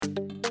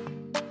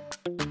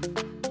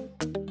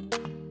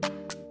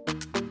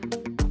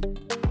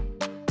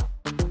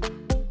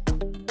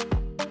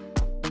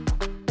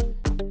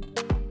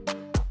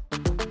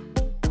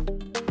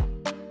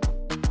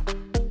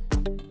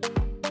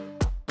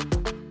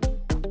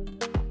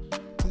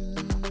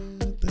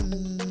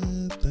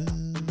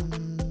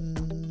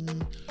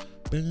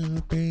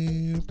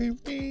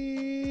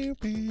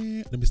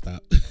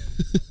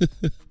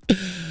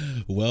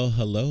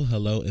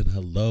and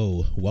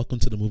hello. Welcome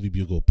to the Movie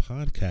Bugle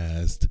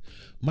Podcast.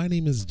 My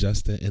name is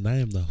Justin, and I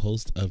am the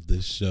host of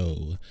this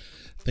show.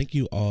 Thank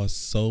you all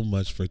so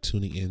much for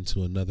tuning in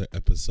to another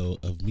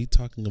episode of me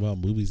talking about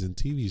movies and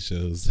TV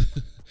shows.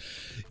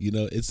 You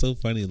know, it's so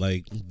funny.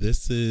 Like,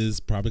 this is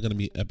probably going to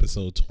be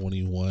episode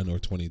 21 or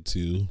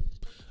 22.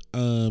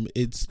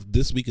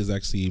 This week is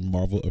actually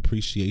Marvel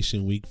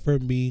Appreciation Week for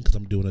me because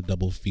I'm doing a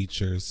double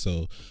feature.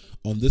 So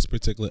on this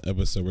particular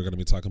episode, we're going to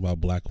be talking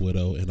about Black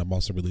Widow, and I'm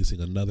also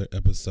releasing another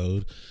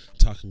episode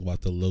talking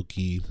about the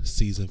Loki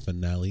season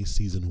finale,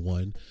 season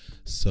 1.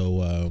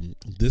 So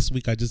this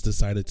week I just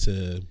decided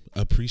to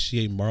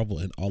appreciate Marvel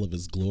in all of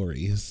its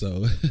glory.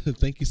 So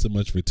thank you so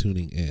much for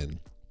tuning in.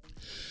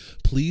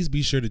 Please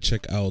be sure to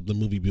check out the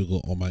Movie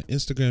Bugle on my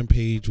Instagram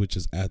page, which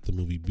is at the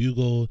Movie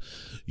Bugle.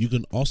 You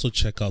can also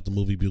check out the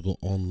Movie Bugle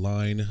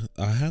online.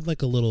 I have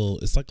like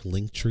it's like a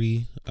link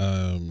tree.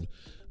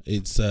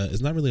 It's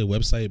not really a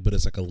website, but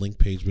it's like a link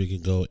page where you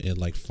can go and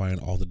like find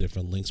all the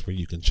different links where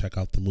you can check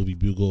out the Movie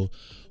Bugle,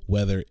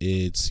 whether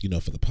it's, you know,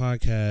 for the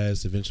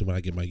podcast, eventually when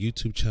I get my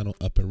YouTube channel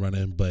up and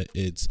running, but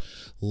it's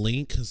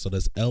link. So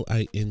that's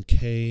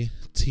linktr.ee/the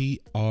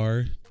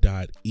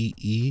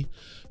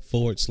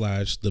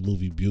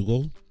Movie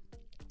Bugle.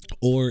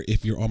 Or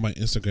if you're on my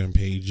Instagram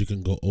page, you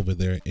can go over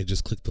there and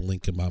just click the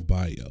link in my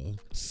bio.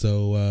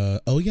 So,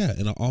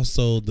 and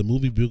also the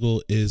Movie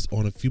Bugle is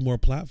on a few more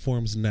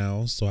platforms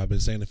now. So I've been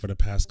saying it for the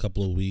past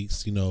couple of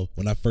weeks. You know,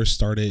 when I first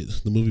started,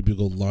 the Movie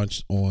Bugle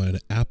launched on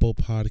Apple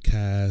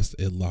Podcasts,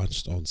 it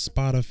launched on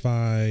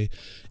Spotify,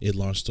 it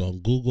launched on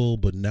Google,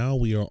 but now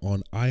we are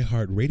on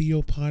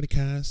iHeartRadio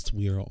Podcast,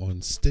 we are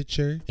on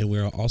Stitcher, and we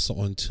are also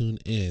on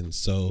TuneIn.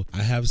 So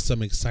I have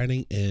some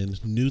exciting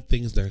and new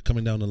things that are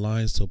coming down the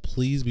line. So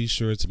please be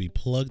sure to be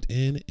plugged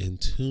in and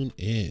tune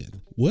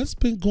in. What's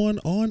been going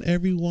on,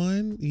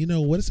 everyone? You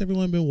know, what has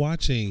everyone been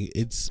watching?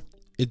 It's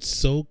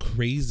so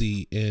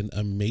crazy and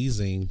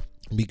amazing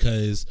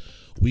because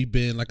we've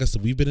been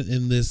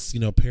in this, you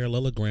know,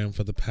 parallelogram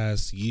for the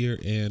past year,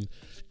 and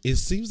it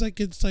seems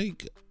like it's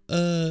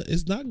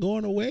not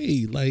going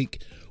away. Like,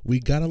 we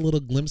got a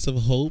little glimpse of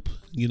hope,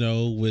 you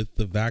know, with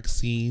the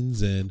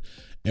vaccines, and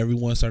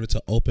everyone started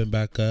to open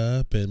back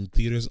up and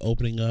theaters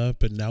opening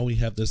up. And now we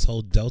have this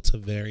whole Delta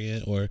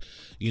variant, or,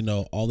 you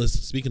know, all this,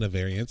 speaking of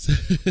variants,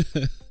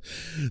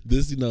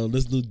 this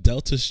new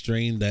Delta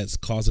strain that's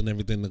causing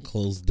everything to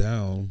close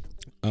down.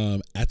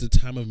 At the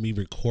time of me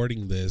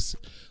recording this,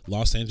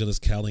 Los Angeles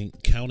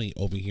County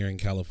over here in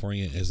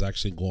California is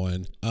actually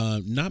going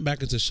not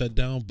back into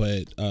shutdown,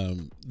 but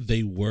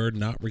they were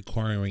not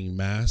requiring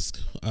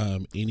masks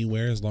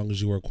anywhere as long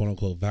as you were quote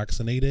unquote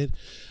vaccinated.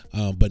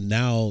 But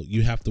now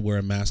you have to wear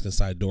a mask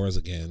inside doors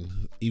again,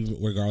 even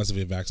regardless of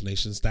your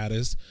vaccination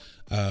status,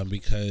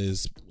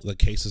 because the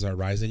cases are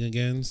rising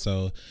again.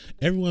 So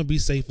everyone be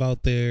safe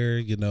out there.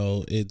 You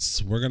know,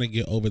 we're gonna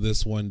get over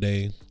this one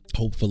day,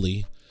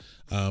 hopefully.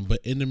 But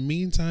in the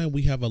meantime,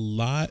 we have a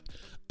lot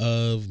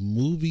of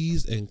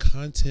movies and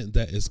content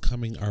that is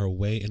coming our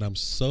way, and I'm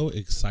so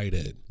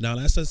excited. Now,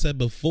 as I said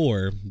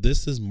before,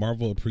 this is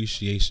Marvel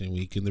Appreciation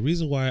Week, and the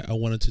reason why I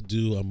wanted to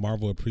do a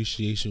Marvel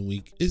Appreciation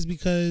Week is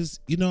because,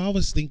 you know, I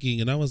was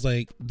thinking, and I was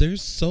like,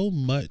 there's so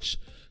much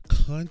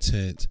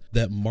content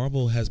that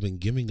Marvel has been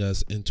giving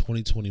us in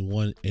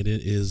 2021, and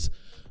it is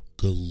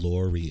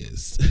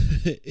glorious.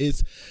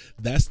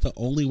 That's the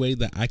only way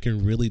that I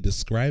can really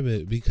describe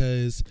it,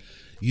 because,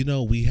 you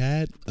know, we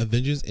had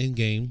Avengers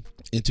Endgame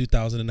in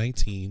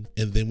 2019,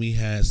 and then we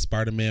had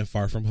Spider-Man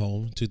Far From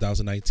Home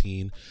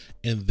 2019,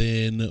 and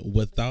then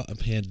without a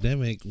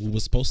pandemic, we were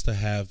supposed to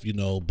have, you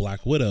know,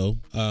 Black Widow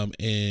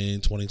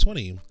in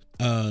 2020.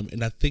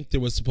 And I think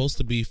there was supposed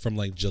to be from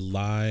like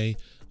July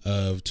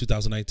of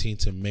 2019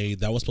 to May,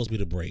 that was supposed to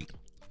be the break,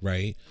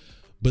 right?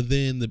 But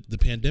then the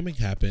pandemic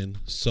happened,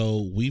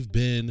 so we've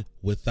been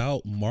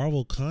without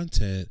Marvel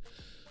content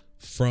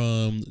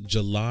from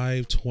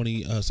July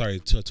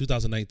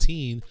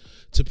 2019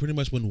 to pretty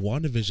much when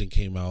WandaVision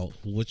came out,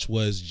 which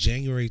was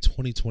January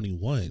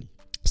 2021.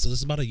 So this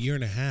is about a year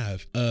and a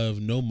half of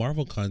no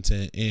Marvel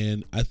content.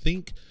 And I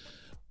think,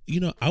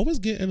 you know, I was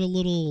getting a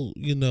little,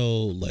 you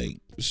know, like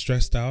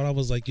stressed out. I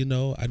was like, you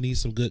know, I need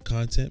some good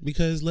content,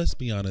 because let's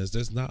be honest,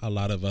 there's not a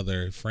lot of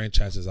other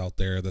franchises out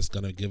there that's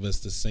going to give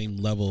us the same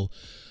level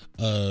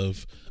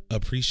of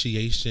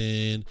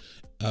appreciation,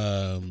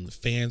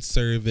 fan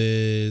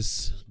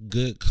service,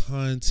 good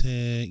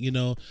content, you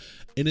know.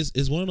 And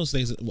it's one of those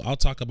things, I'll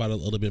talk about it a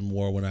little bit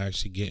more when I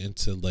actually get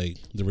into like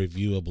the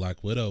review of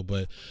Black Widow,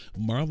 but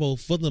Marvel,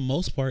 for the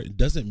most part,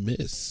 doesn't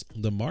miss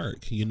the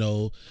mark. You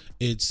know,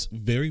 it's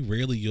very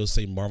rarely you'll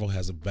say Marvel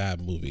has a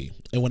bad movie.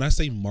 And when I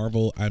say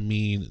Marvel, I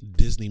mean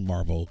Disney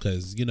Marvel,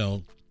 because, you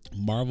know,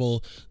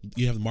 Marvel,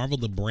 you have Marvel,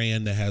 the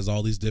brand that has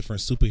all these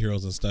different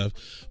superheroes and stuff,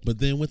 but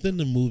then within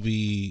the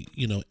movie,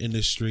 you know,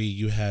 industry,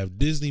 you have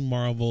Disney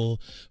Marvel.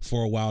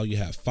 For a while you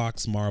had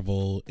Fox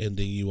Marvel, and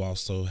then you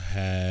also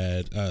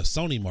had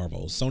Sony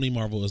Marvel. Sony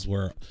Marvel is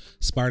where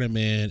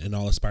Spider-Man and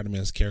all of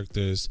Spider-Man's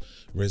characters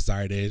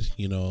resided.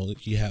 You know,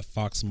 you had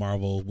Fox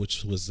Marvel,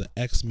 which was the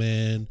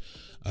X-Men,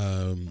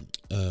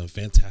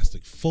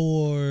 Fantastic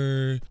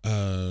Four,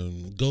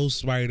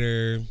 Ghost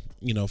Rider.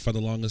 For the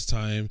longest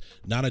time,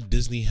 now that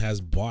Disney has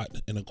bought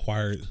and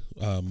acquired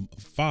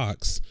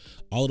Fox,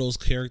 all of those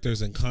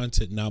characters and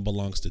content now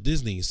belongs to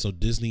Disney. So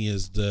Disney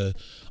is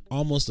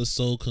almost the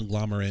sole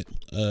conglomerate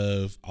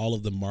of all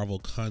of the Marvel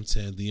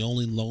content. The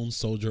only lone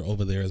soldier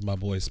over there is my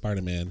boy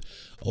Spider-Man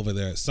over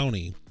there at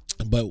Sony.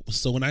 But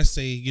so when I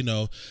say,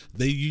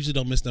 they usually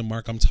don't miss their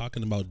mark, I'm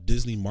talking about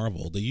Disney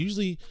Marvel. They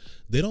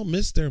don't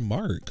miss their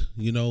mark,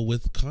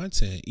 with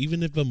content.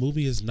 Even if a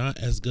movie is not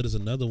as good as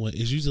another one,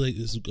 it's usually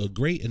it's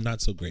great and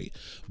not so great.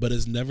 But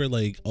it's never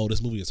like, oh,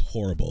 this movie is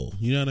horrible.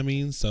 You know what I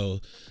mean? So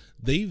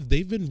they've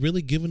been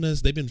really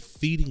they've been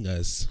feeding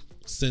us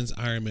since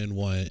Iron Man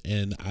 1,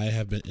 and I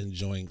have been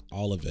enjoying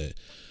all of it.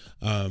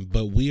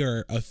 But we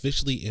are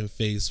officially in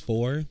phase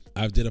 4.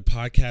 I did a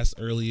podcast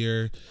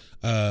earlier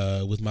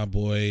with my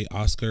boy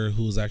Oscar,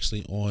 who's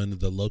actually on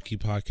the Loki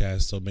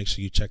podcast, so make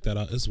sure you check that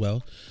out as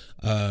well.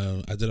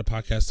 I did a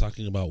podcast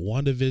talking about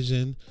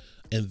WandaVision,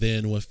 and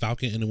then when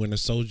Falcon and the Winter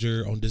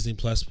Soldier on Disney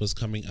Plus was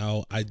coming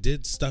out, I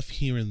did stuff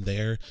here and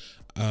there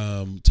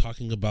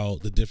talking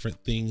about the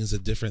different things, the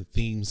different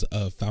themes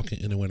of Falcon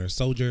and the Winter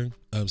Soldier.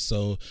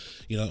 So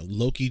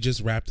Loki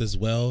just wrapped as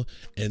well,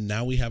 and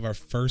now we have our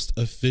first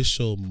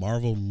official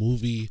Marvel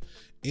movie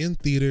in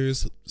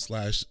theaters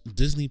 /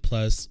 Disney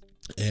Plus,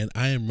 and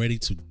I am ready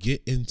to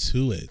get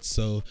into it.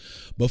 So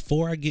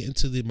before I get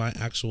into my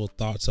actual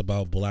thoughts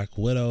about Black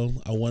Widow,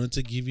 I wanted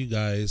to give you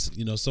guys,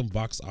 some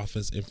box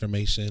office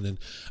information. And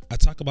I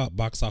talk about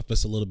box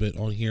office a little bit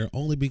on here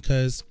only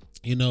because,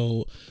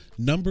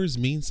 numbers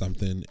mean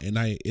something. And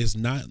I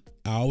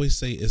always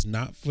say it's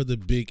not for the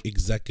big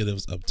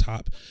executives up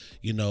top.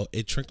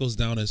 It trickles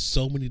down in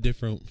so many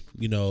different,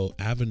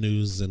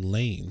 avenues and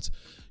lanes.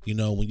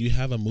 When you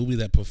have a movie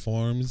that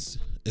performs,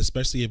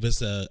 especially if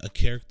it's a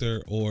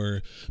character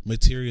or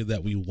material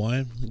that we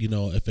want,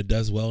 if it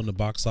does well in the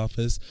box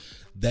office,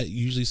 that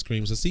usually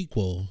screams a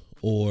sequel,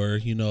 or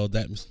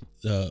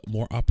that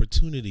more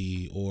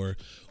opportunity, or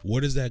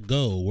where does that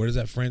go? Where does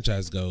that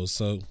franchise go?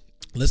 So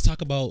let's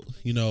talk about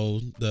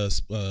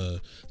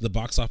the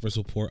box office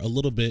report a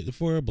little bit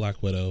for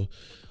Black Widow.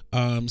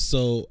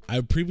 So I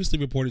previously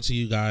reported to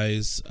you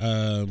guys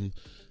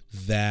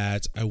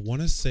that I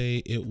want to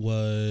say it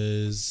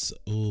was,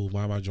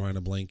 why am I drawing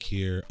a blank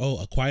here?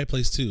 A Quiet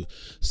Place 2.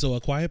 So A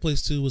Quiet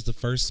Place 2 was the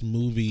first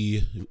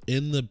movie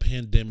in the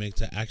pandemic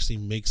to actually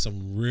make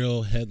some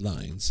real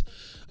headlines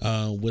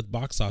with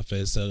box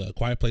office. A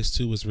Quiet Place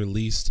 2 was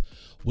released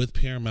with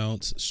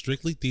Paramount,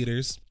 strictly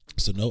theaters,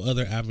 so no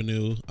other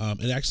avenue.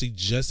 It actually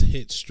just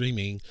hit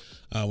streaming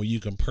where you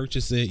can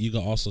purchase it. You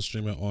can also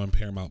stream it on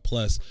Paramount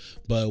Plus.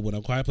 But when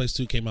A Quiet Place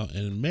 2 came out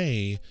in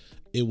May,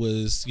 it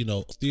was,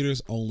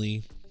 theaters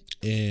only,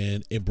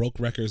 and it broke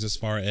records as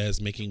far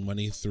as making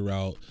money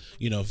throughout,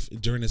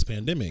 during this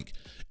pandemic.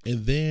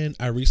 And then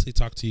I recently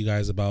talked to you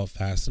guys about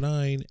Fast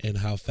 9 and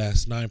how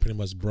Fast 9 pretty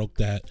much broke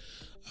that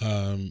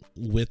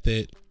with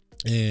it.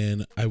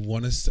 And I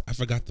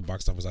forgot the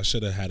box office. I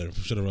should have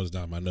wrote it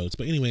down in my notes.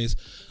 But anyways,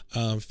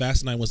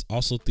 Fast 9 was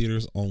also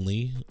theaters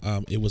only.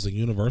 It was a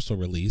universal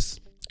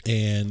release.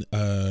 And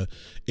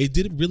it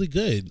did really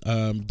good,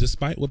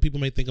 despite what people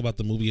may think about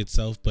the movie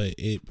itself. But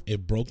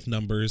it broke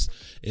numbers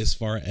as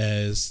far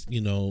as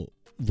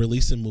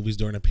releasing movies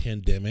during a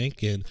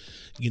pandemic, and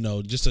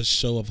just a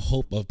show of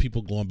hope of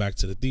people going back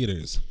to the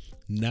theaters.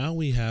 Now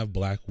we have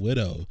Black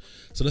Widow,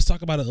 so let's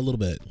talk about it a little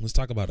bit. Let's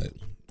talk about it.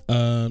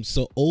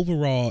 So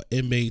overall,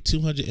 it made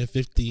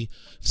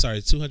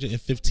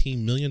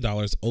 $215 million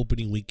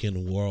opening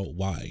weekend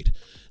worldwide.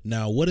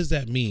 Now, what does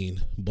that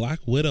mean? Black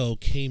Widow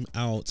came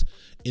out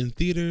in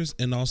theaters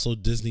and also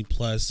Disney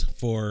Plus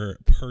for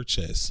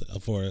purchase.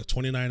 For a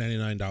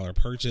 $29.99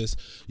 purchase,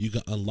 you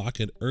can unlock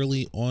it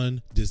early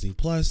on Disney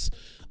Plus,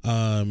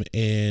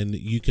 and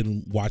you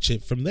can watch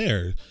it from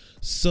there.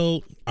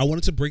 So I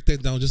wanted to break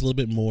that down just a little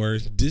bit more.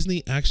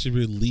 Disney actually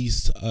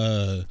released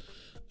a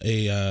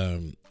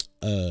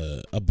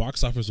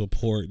box office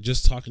report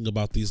just talking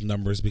about these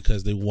numbers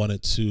because they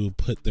wanted to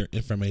put their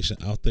information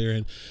out there,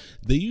 and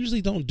they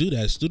usually don't do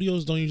that.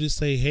 Studios don't usually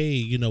say,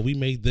 hey, we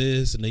made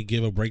this, and they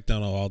give a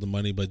breakdown of all the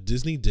money, but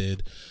Disney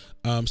did.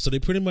 So they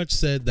pretty much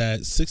said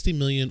that 60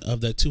 million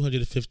of that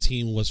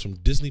 215 was from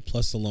Disney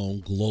Plus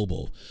alone,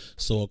 global.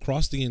 So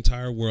across the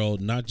entire world,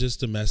 not just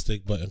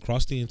domestic, but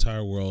across the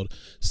entire world,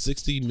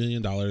 $60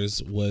 million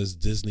was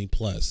Disney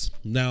Plus.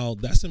 Now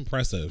that's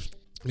impressive,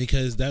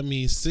 because that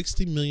means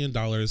 $60 million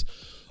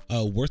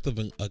worth of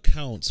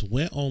accounts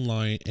went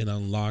online and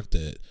unlocked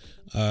it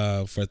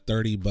for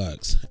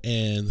 $30.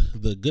 And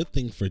the good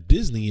thing for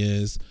Disney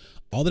is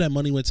all of that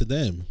money went to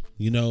them.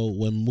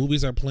 When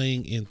movies are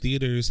playing in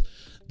theaters,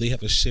 they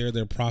have to share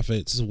their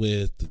profits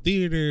with the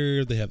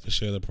theater. They have to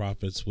share the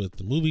profits with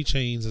the movie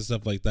chains and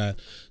stuff like that.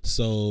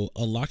 So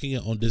unlocking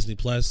it on Disney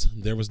Plus,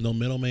 there was no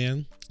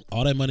middleman.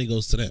 All that money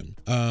goes to them.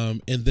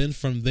 And then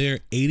from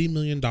there, $80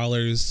 million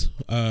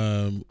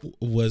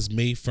was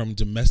made from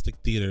domestic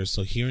theaters.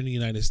 So here in the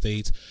United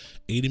States,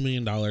 $80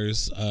 million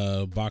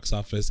box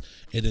office,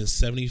 and then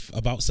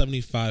about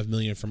 $75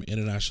 million from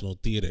international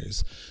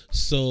theaters.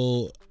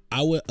 So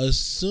I would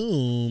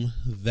assume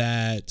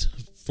that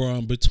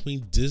from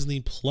between Disney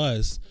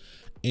Plus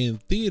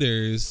and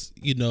theaters,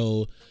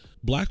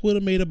 Black Widow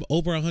made up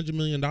over $100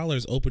 million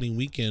opening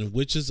weekend,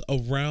 which is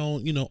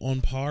around, on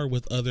par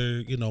with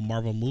other,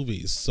 Marvel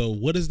movies. So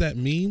what does that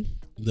mean?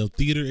 The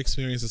theater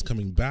experience is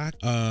coming back.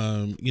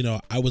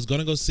 I was going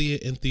to go see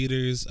it in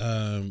theaters,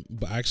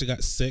 but I actually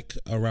got sick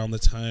around the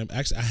time.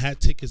 Actually, I had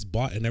tickets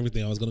bought and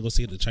everything. I was going to go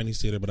see it at the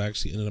Chinese theater, but I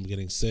actually ended up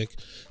getting sick.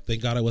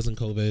 Thank God I wasn't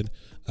COVID.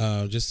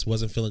 Just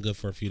wasn't feeling good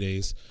for a few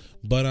days.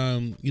 But,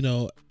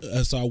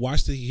 so I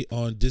watched it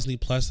on Disney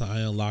Plus. I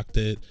unlocked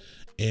it,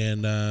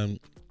 and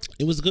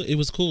it was good. It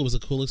was cool. It was a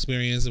cool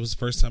experience. It was the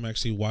first time I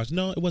actually watched.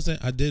 No, it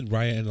wasn't. I did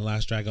Raya and the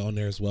Last Dragon on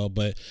there as well,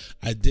 but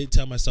I did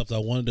tell myself that I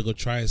wanted to go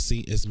try and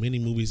see as many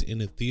movies in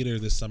the theater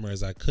this summer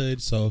as I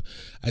could. So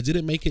I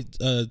didn't make it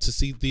to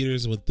see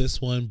theaters with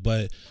this one,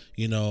 but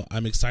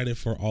I'm excited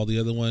for all the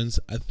other ones.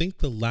 I think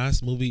the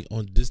last movie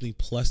on Disney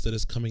Plus that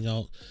is coming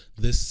out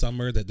this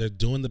summer that they're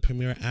doing the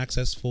premiere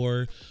access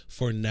for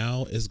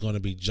now is going to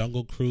be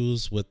Jungle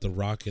Cruise with The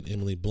Rock and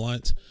Emily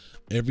Blunt.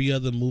 Every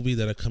other movie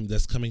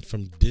that's coming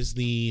from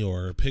Disney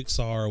or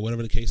Pixar or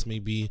whatever the case may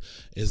be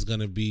is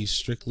going to be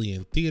strictly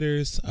in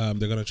theaters. They're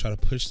going to try to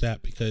push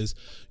that because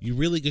you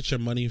really get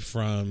your money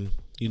from,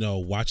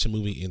 watch a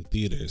movie in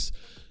theaters.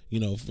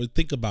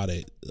 Think about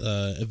it.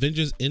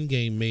 Avengers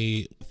Endgame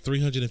made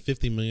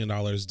 $350 million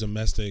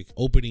domestic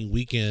opening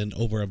weekend,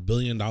 over $1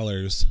 billion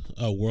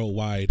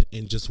worldwide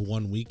in just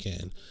one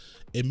weekend.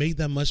 It made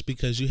that much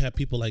because you have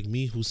people like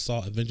me who saw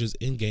Avengers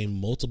Endgame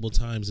multiple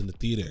times in the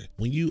theater.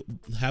 When you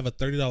have a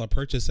 $30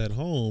 purchase at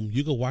home,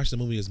 you can watch the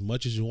movie as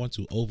much as you want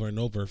to over and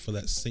over for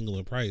that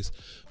singular price.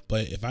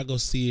 But if I go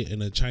see it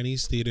in a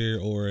Chinese theater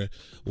or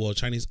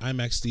Chinese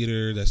IMAX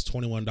theater, that's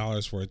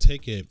 $21 for a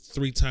ticket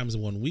 3 times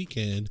in one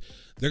weekend,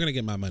 they're going to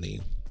get my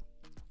money.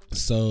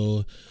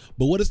 So,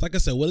 but what does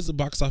the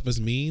box office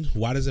mean?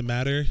 Why does it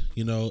matter?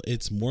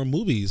 It's more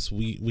movies.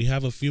 We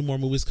have a few more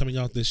movies coming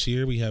out this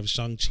year. We have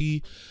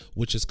Shang-Chi,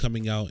 which is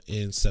coming out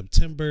in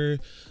September.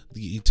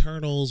 The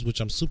Eternals,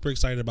 which I'm super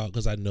excited about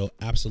because I know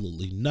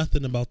absolutely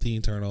nothing about the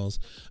Eternals.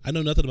 I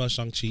know nothing about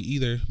Shang-Chi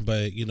either,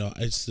 but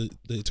it's the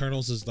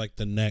Eternals is like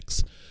the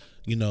next,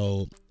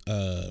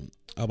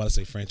 I'm about to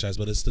say franchise,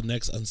 but it's the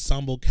next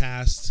ensemble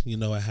cast.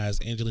 It has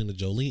Angelina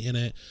Jolie in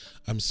it.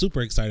 I'm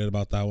super excited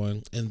about that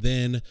one. And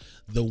then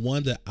the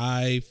one that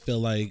I feel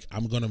like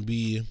I'm going to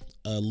be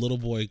a little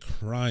boy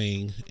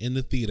crying in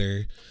the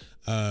theater,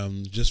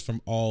 just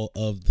from all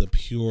of the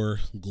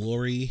pure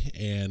glory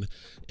and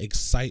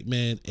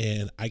excitement,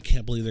 and I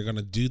can't believe they're going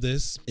to do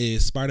this,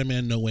 is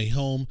Spider-Man No Way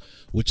Home,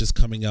 which is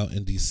coming out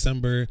in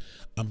December.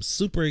 I'm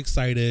super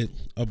excited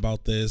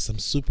about this. I'm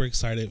super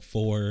excited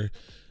for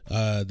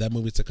that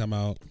movie to come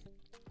out.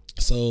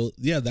 So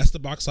yeah, that's the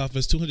box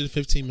office.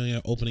 $215 million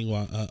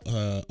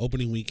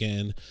opening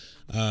weekend.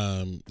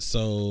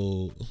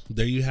 So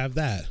there you have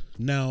that.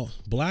 Now,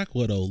 Black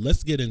Widow,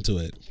 let's get into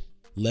it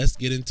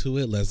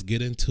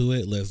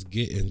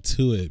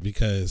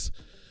because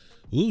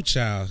ooh,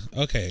 child.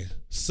 Okay,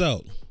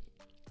 so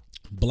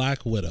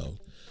Black Widow,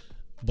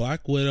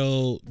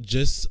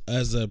 just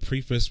as a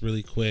preface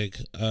really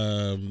quick,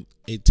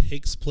 it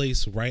takes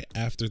place right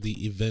after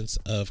the events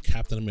of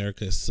Captain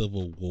America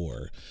Civil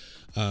War.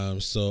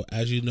 So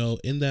as you know,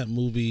 in that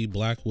movie,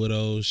 Black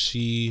Widow,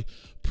 she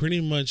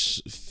pretty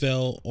much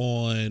fell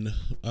on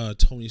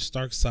Tony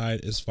Stark's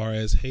side as far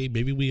as, hey,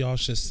 maybe we all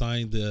should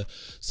sign the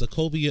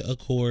Sokovia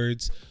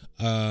Accords.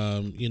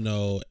 And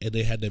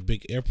they had that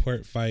big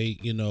airport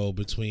fight,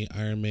 between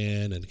Iron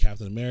Man and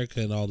Captain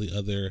America and all the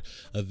other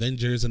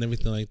Avengers and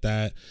everything like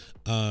that.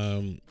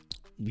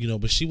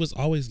 But she was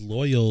always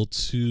loyal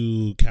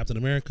to Captain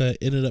America,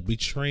 ended up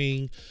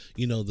betraying,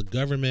 the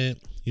government,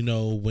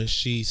 when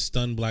she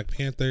stunned Black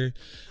Panther.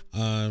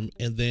 And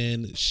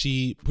then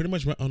she pretty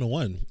much went on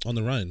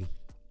the run.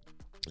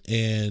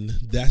 And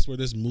that's where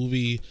this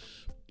movie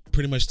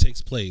pretty much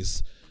takes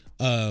place.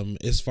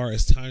 As far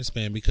as time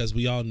span, because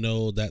we all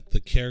know that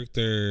the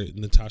character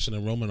Natasha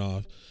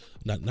Romanoff,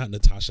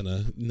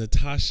 Natasha,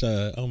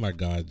 oh my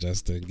God,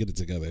 Justin, get it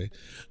together.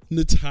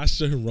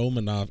 Natasha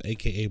Romanoff,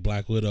 aka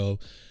Black Widow,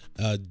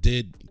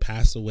 did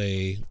pass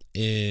away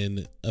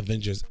in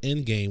Avengers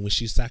Endgame when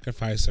she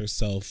sacrificed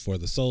herself for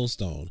the Soul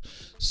Stone.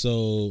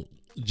 So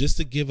just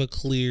to give a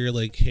clear,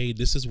 like, hey,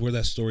 this is where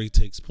that story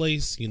takes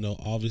place.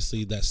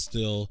 Obviously that's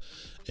still,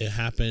 it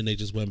happened. They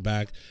just went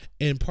back.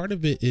 And part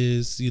of it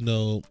is,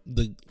 the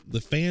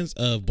fans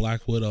of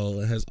Black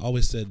Widow has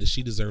always said that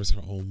she deserves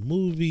her own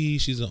movie.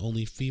 She's the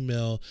only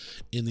female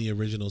in the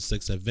original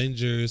 6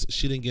 Avengers.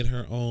 She didn't get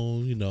her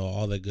own,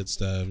 all that good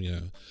stuff,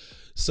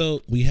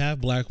 So we have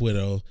Black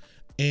Widow,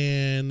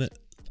 and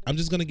I'm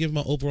just going to give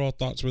my overall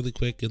thoughts really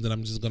quick, and then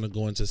I'm just going to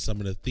go into some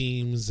of the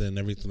themes and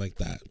everything like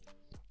that.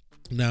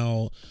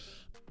 Now,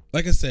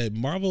 like I said,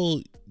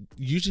 Marvel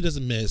usually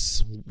doesn't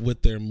miss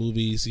with their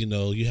movies.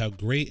 You have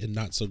great and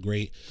not so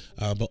great,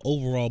 but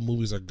overall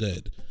movies are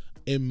good.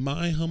 In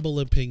my humble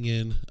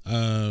opinion,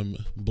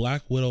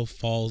 Black Widow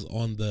falls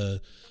on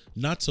the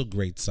not so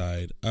great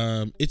side.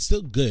 It's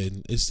still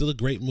good. It's still a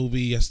great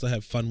movie. I still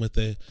have fun with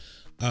it.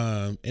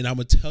 And I'm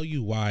gonna tell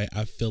you why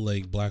I feel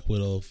like Black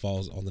Widow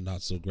falls on the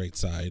not so great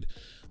side.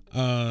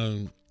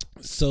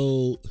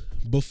 So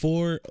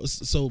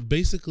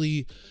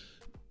basically,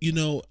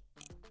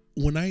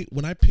 when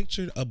I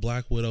pictured a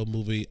Black Widow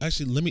movie,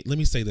 actually, let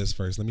me say this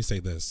first. Let me say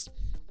this.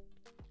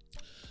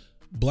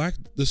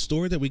 The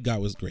story that we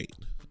got was great.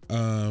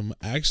 I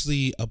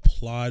actually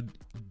applaud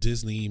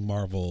Disney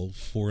Marvel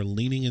for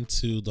leaning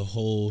into the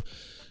whole,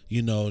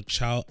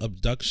 child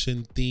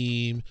abduction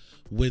theme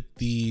with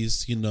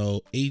these,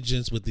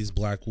 agents, with these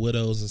Black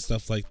Widows and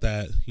stuff like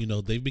that.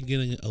 They've been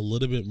getting a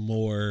little bit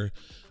more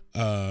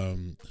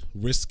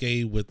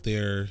risque with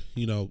their,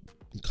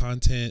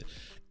 content.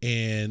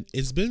 And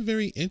it's been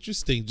very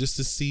interesting just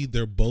to see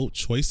their bold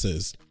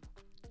choices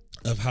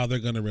of how they're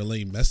going to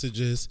relay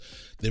messages.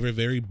 They were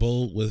very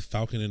bold with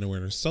Falcon and the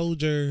Winter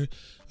Soldier.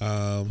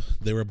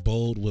 They were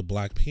bold with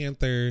Black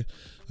Panther,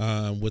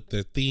 with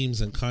their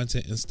themes and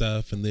content and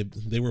stuff. And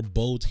they were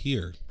bold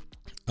here.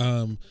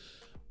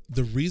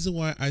 The reason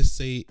why I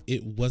say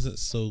it wasn't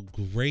so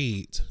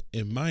great,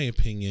 in my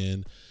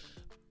opinion,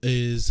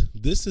 is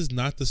this is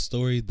not the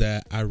story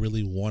that I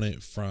really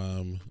wanted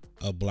from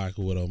a Black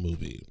Widow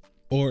movie.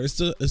 Or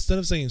instead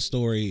of saying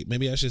story,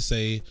 maybe I should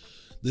say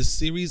the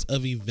series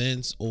of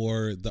events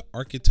or the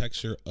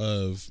architecture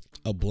of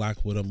a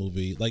Black Widow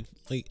movie. Like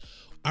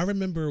I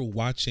remember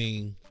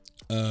watching,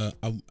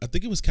 I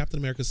think it was Captain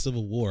America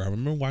Civil War. I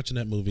remember watching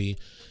that movie,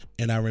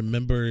 and I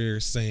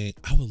remember saying,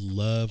 I would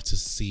love to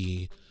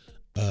see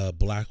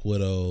Black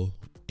Widow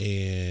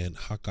and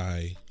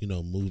Hawkeye,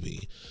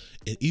 movie.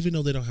 And even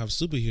though they don't have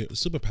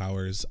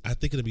superpowers, I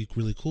think it'll be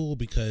really cool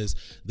because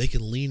they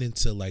can lean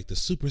into like the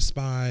super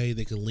spy.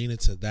 They can lean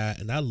into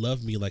that. And I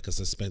love me like a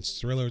suspense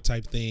thriller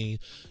type thing.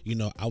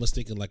 I was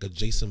thinking like a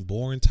Jason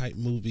Bourne type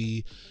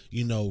movie,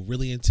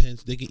 really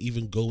intense. They can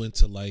even go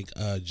into like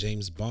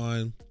James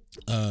Bond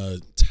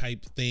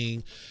type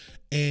thing.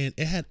 And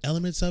it had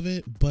elements of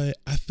it, but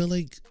I feel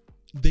like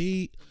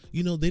they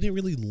didn't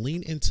really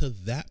lean into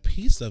that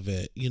piece of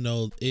it.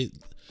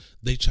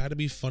 They try to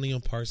be funny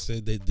on parts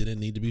that they didn't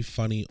need to be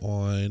funny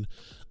on.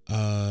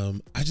 I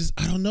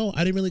don't know.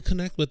 I didn't really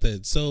connect with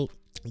it. So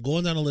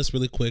going down the list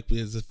really quick,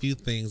 there's a few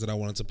things that I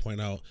wanted to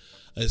point out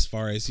as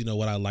far as,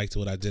 what I liked,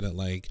 what I didn't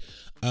like.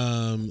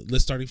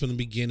 Let's starting from the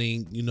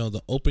beginning,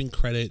 the open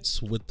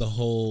credits with the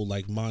whole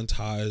like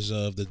montage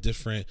of the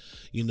different,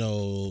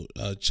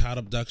 child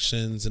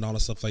abductions and all the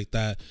stuff like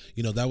that.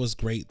 That was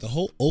great. The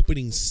whole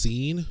opening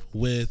scene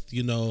with,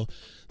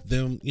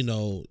 them,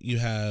 you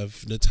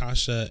have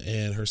Natasha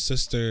and her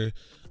sister,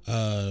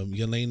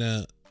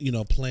 Yelena,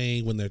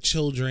 playing when they're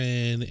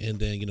children, and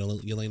then,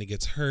 Yelena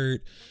gets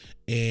hurt.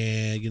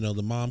 And,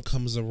 the mom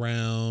comes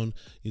around,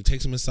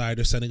 takes them inside,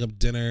 they're setting up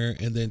dinner,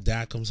 and then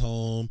dad comes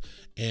home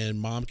and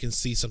mom can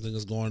see something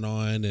is going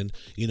on, and,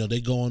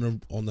 they go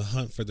on the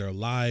hunt for their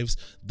lives.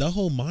 The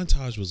whole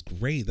montage was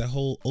great. That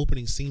whole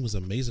opening scene was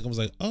amazing. I was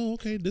like, oh,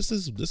 okay, this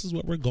is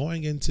what we're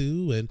going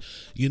into, and,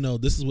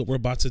 this is what we're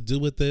about to do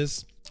with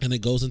this. And it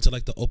goes into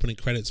like the opening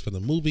credits for the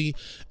movie.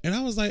 And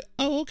I was like,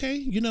 oh,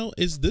 okay.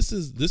 This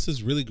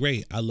is really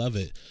great. I love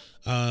it.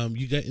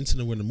 You get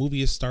into when the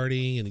movie is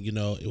starting, and,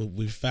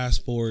 we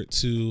fast forward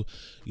to,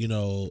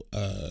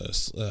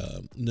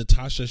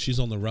 Natasha, she's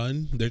on the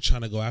run. They're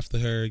trying to go after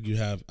her. You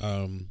have,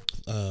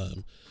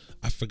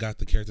 I forgot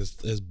the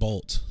character's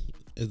Bolt.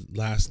 His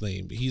last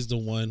name. He's the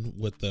one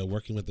with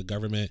working with the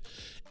government,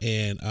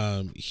 and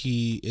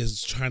he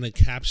is trying to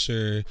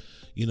capture,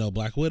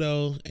 Black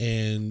Widow,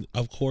 and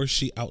of course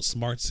she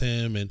outsmarts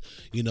him, and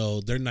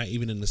they're not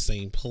even in the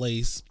same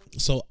place.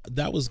 So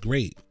that was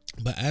great.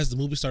 But as the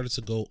movie started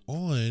to go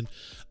on,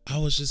 I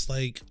was just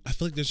like, I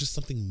feel like there's just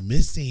something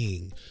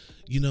missing.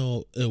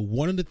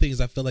 One of the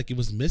things I feel like it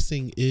was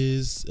missing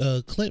is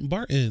Clint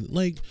Barton.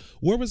 Like,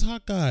 where was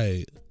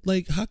Hawkeye?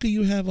 Like, how could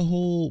you have a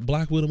whole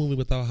Black Widow movie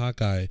without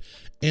Hawkeye?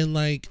 And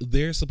like,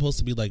 they're supposed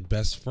to be like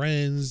best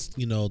friends.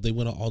 They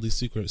went on all these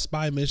secret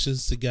spy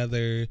missions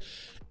together.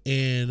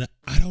 And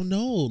I don't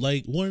know,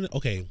 like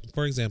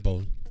for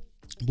example,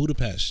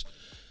 Budapest.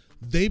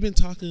 They've been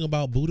talking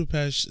about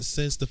Budapest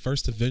since the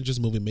first Avengers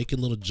movie,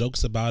 making little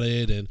jokes about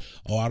it, and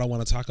I don't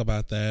want to talk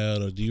about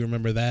that, or do you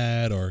remember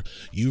that, or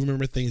you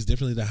remember things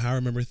differently than how I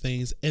remember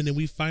things. And then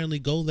we finally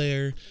go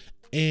there,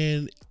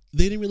 and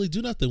they didn't really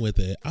do nothing with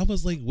it. I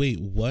was like, wait,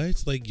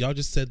 what? Like, y'all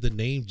just said the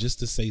name just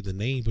to say the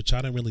name, but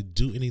y'all didn't really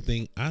do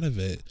anything out of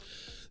it.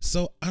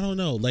 So I don't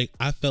know. Like,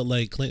 I felt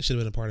like Clint should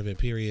have been a part of it,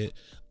 period.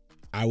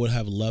 I would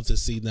have loved to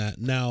see that.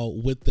 Now,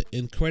 with the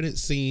end credit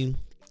scene,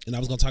 and I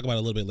was going to talk about it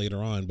a little bit later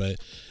on, but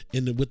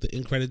with the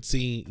end credit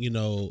scene, you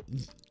know,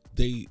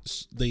 they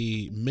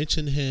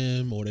mentioned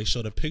him, or they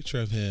showed a picture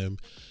of him,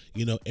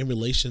 you know, in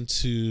relation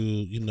to,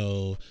 you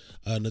know,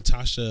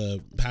 Natasha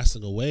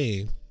passing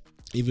away,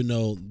 even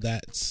though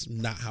that's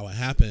not how it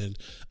happened.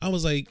 I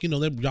was like, you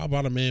know, y'all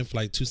brought him in for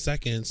like 2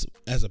 seconds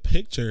as a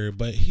picture,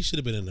 but he should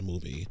have been in the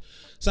movie.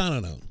 So I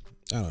don't know.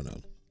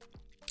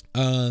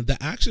 The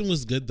action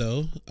was good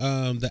though.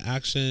 The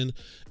action,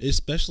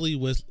 especially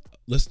with,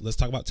 let's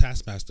talk about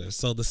Taskmaster.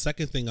 So the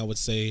second thing I would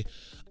say,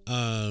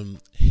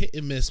 hit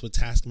and miss with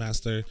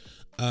Taskmaster.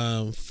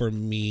 For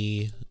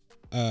me,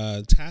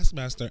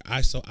 Taskmaster,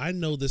 I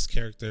know this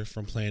character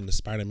from playing the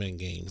Spider-Man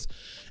games,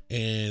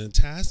 and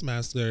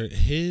Taskmaster,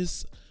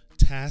 that's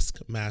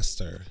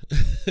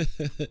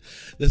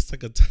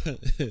like a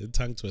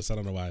tongue twist, I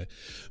don't know why,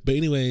 but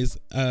anyways,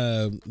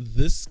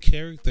 this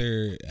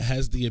character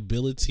has the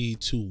ability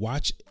to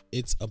watch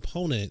its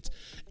opponent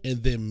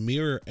and then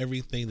mirror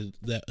everything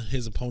that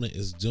his opponent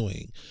is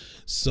doing.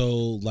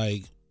 So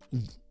like,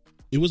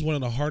 it was one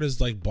of the hardest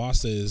like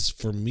bosses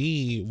for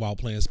me while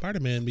playing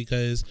Spider-Man,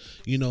 because,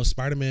 you know,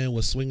 Spider-Man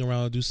would swing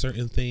around, do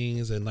certain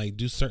things, and like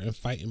do certain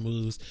fighting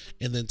moves,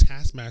 and then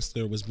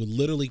Taskmaster would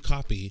literally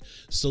copy.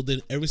 So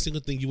then every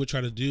single thing you would try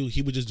to do,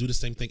 he would just do the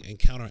same thing and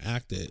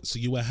counteract it. So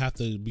you would have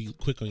to be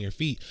quick on your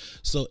feet.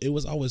 So it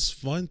was always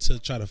fun to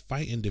try to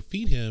fight and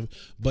defeat him,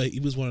 but he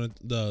was one of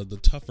the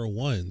tougher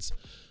ones.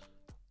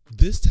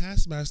 This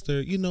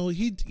Taskmaster, you know,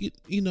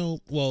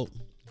 well,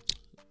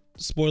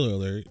 spoiler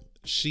alert,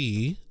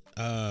 she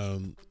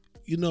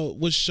you know,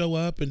 would show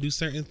up and do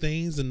certain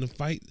things, and the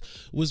fight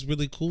was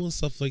really cool and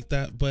stuff like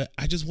that. But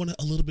I just wanted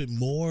a little bit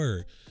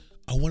more.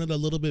 I wanted a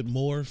little bit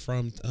more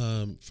from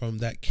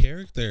that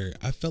character.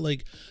 I felt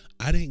like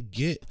I didn't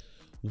get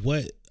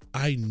what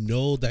I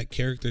know that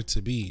character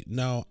to be.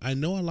 Now, I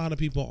know a lot of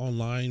people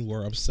online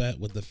were upset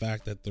with the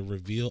fact that the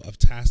reveal of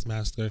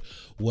Taskmaster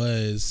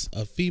was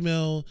a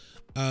female.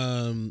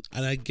 And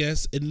I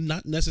guess, and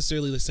not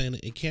necessarily saying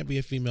it can't be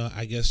a female,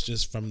 I guess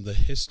just from the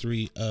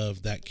history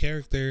of that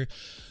character.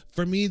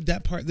 For me,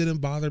 that part didn't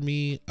bother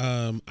me.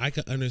 I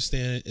can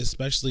understand,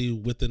 especially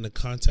within the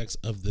context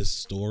of this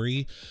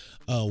story,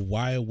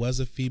 why it was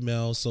a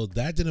female. So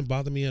that didn't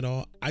bother me at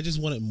all. I just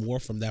wanted more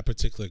from that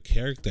particular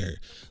character.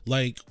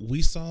 Like,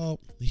 we saw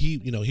he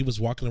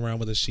was walking around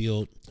with a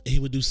shield. He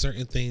would do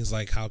certain things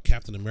like how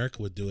Captain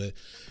America would do it.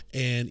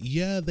 And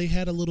yeah, they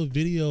had a little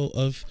video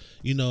of,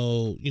 you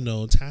know,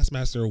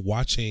 Taskmaster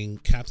watching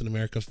Captain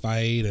America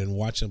fight and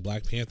watching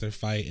Black Panther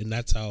fight. And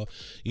that's how,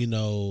 you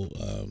know,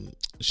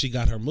 she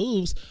got her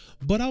moves.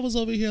 But I was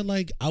over here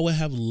like, I would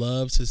have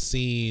loved to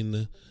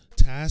seen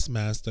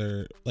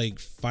Taskmaster like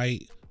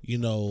fight, you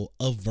know,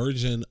 a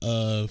version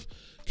of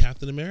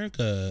Captain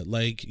America.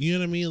 Like, you know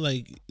what I mean?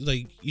 Like,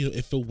 you know,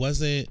 if it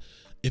wasn't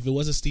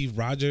Steve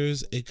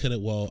Rogers, it could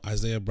have, well,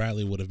 Isaiah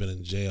Bradley would have been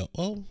in jail.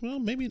 Oh, well,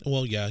 maybe,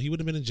 well, yeah, he would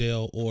have been in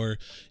jail, or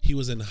he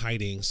was in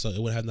hiding, so it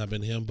would have not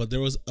been him. But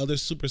there was other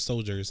super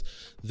soldiers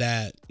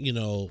that, you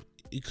know,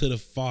 it could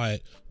have fought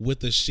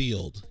with a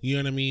shield, you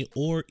know what I mean?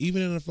 Or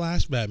even in a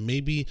flashback,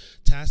 maybe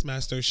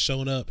Taskmaster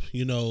shown up,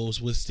 you know,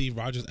 with Steve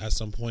Rogers at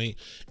some point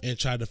and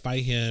tried to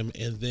fight him,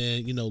 and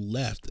then, you know,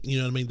 left, you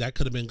know what I mean? That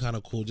could have been kind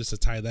of cool just to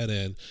tie that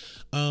in.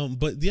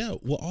 But yeah,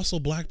 well, also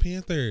Black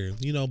Panther,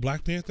 you know,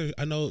 Black Panther,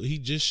 I know he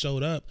just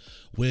showed up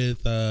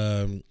with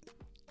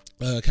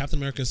Captain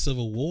America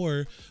Civil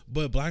War,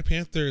 but Black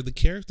Panther, the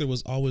character,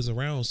 was always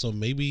around. So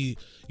maybe,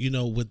 you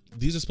know,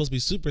 these are supposed to be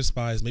super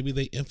spies, maybe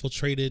they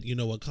infiltrated, you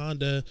know,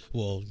 Wakanda.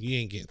 Well, you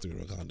ain't getting through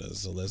Wakanda,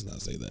 so let's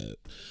not say that.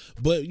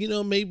 But, you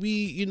know, maybe,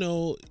 you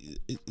know,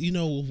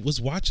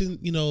 was watching,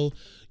 you know,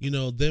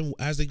 then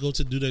as they go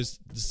to do this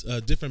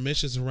different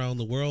missions around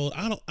the world.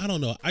 I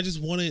don't know.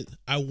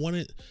 I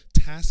wanted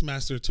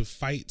Taskmaster to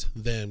fight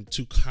them,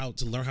 to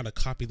learn how to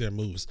copy their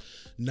moves,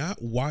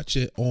 not watch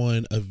it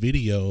on a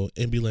video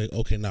and be like,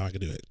 okay, now I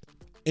can do it.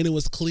 And it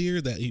was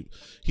clear that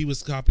he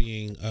was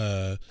copying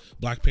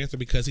Black Panther,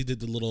 because he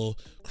did the little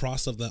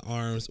cross of the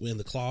arms when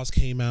the claws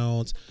came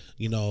out,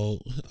 you know,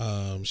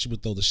 she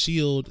would throw the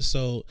shield.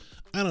 So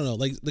I don't know,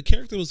 like, the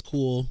character was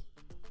cool,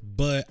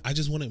 but I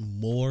just wanted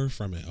more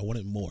from it. I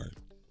wanted more.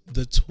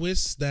 The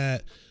twist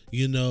that,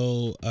 you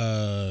know,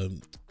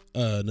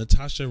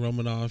 Natasha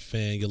Romanoff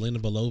and Yelena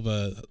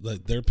Belova,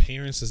 like, their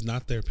parents is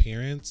not their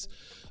parents.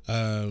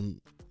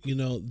 You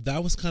know,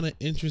 that was kind of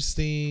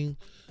interesting.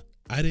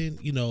 I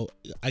didn't, you know,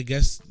 I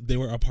guess they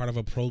were a part of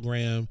a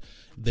program.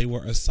 They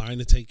were assigned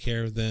to take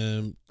care of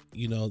them.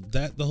 You know,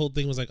 that the whole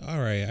thing was like, all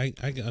right,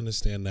 I can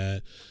understand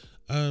that.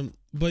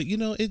 But, you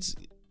know, it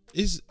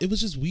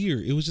was just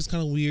weird. It was just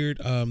kind of weird.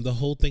 The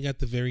whole thing at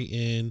the very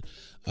end,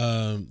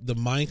 the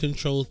mind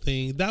control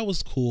thing, that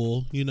was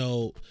cool. You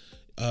know,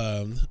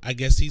 I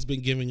guess he's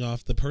been giving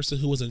off, the person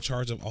who was in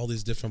charge of all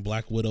these different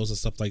Black Widows and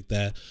stuff like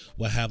that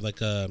will have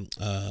like a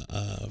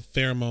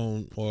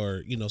pheromone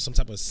or, you know, some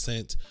type of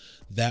scent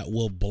that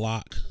will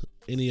block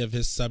any of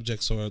his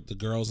subjects or the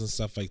girls and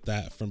stuff like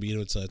that from being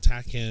able to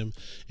attack him.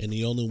 And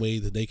the only way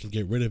that they can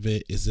get rid of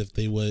it is if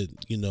they would,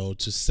 you know,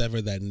 to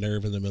sever that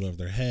nerve in the middle of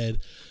their head,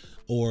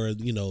 or,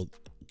 you know,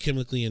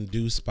 chemically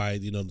induced by,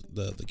 you know,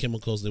 the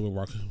chemicals they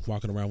were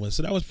walking around with.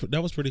 So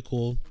that was pretty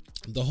cool.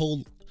 The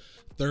whole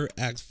third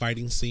act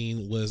fighting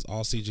scene was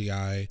all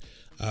CGI.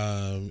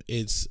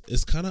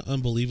 It's kind of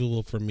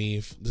unbelievable for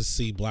me to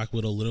see Black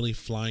Widow literally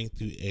flying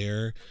through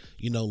air,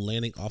 you know,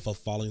 landing off of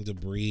falling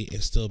debris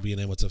and still being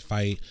able to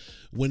fight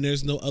when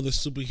there's no other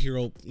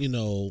superhero, you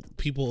know,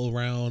 people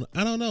around.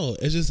 I don't know.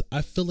 It's just,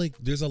 I feel like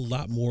there's a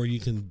lot more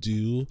you can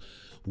do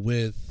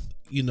with,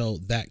 you know,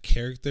 that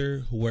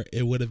character where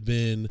it would have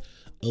been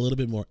a little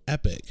bit more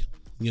epic.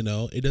 You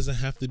know, it doesn't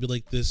have to be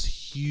like this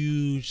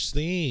huge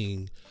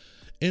thing.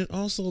 And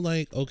also,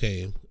 like,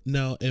 okay,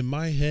 now in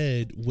my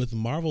head with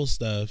Marvel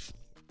stuff,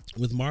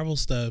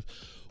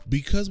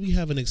 because we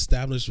have an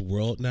established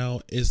world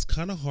now, it's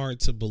kind of hard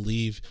to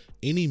believe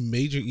any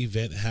major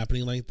event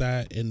happening like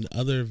that and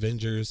other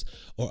Avengers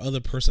or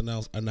other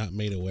personnel are not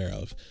made aware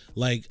of.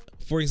 Like,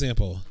 for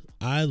example,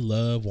 I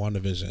love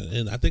WandaVision,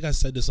 and I think I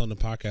said this on the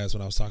podcast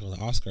when I was talking to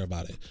Oscar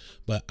about it,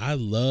 but I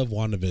love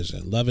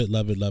WandaVision. Love it,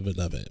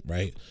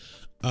 right?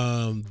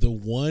 The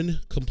one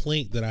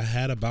complaint that I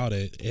had about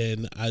it,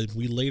 and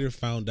we later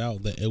found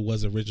out that it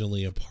was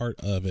originally a part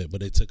of it,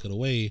 but they took it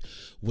away,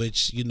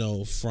 which, you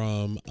know,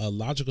 from a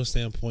logical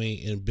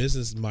standpoint and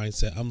business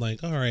mindset, I'm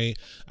like, all right,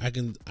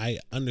 I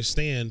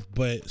understand,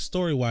 but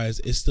story wise,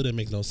 it still didn't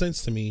make no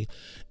sense to me,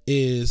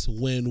 is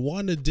when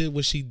Wanda did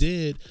what she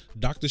did,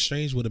 Doctor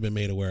Strange would have been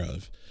made aware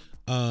of.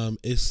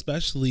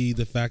 Especially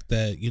the fact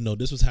that, you know,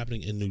 this was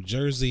happening in New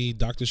Jersey.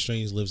 Doctor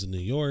Strange lives in New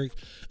York.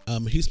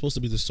 He's supposed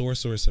to be the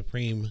Sorcerer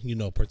Supreme, you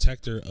know,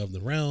 protector of the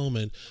realm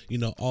and, you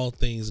know, all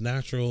things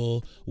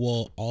natural.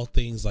 Well, all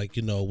things like,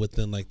 you know,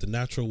 within like the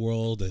natural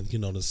world and, you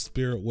know, the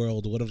spirit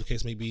world, or whatever the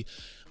case may be.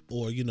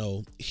 Or, you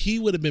know, he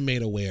would have been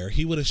made aware.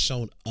 He would have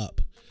shown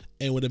up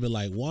and would have been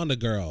like, Wanda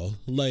girl,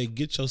 like,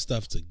 get your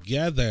stuff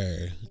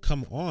together.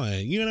 Come on.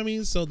 You know what I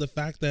mean? So the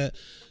fact that,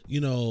 you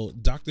know,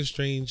 Doctor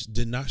Strange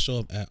did not show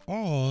up at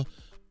all,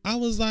 I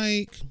was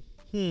like,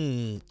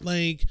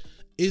 like,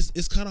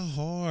 it's kind of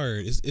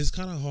hard. It's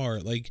kind of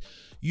hard. Like,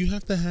 you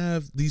have to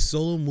have these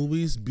solo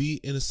movies be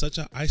in such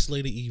an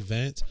isolated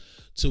event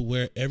to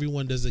where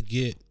everyone doesn't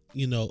get,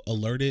 you know,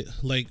 alerted.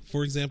 Like,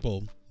 for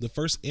example, the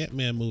first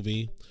Ant-Man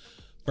movie,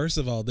 first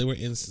of all, they were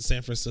in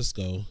San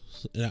Francisco,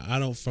 and I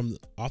don't, from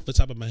off the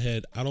top of my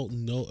head, I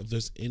don't know if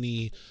there's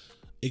any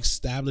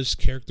established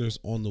characters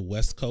on the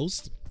West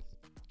Coast.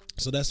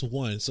 So that's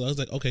one. So I was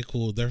like, okay,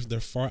 cool. They're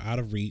far out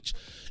of reach.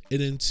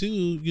 And then two,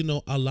 you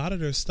know, a lot of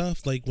their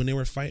stuff, like when they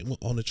were fighting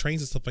on the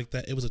trains and stuff like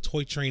that, it was a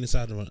toy train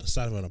inside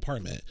of an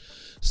apartment.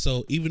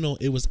 So even though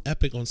it was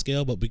epic on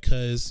scale, but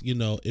because, you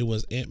know, it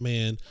was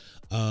Ant-Man,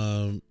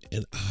 and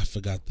I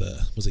forgot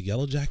was it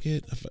Yellow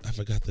Jacket? I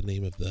forgot the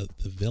name of the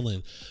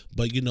villain,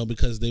 but, you know,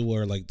 because they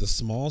were like the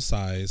small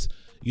size,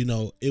 you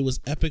know, it was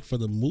epic for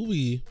the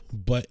movie,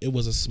 but it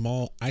was a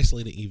small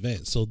isolated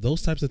event. So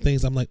those types of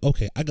things, I'm like,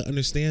 okay, I can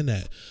understand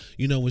that.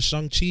 You know, with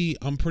Shang-Chi,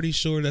 I'm pretty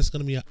sure that's going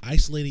to be an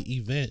isolated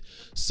event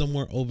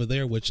somewhere over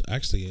there, which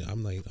actually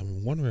I'm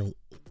wondering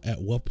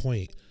at what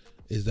point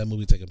is that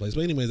movie taking place.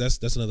 But anyways,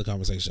 that's another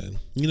conversation,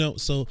 you know.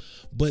 So,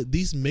 but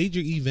these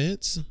major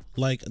events,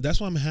 like, that's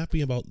why I'm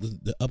happy about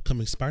the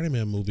upcoming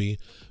Spider-Man movie,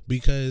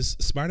 because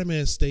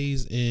Spider-Man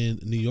stays in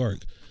New York,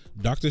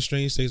 Doctor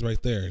Strange stays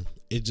right there.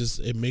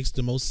 It makes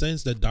the most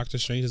sense that Doctor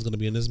Strange is going to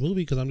be in this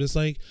movie, because I'm just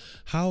like,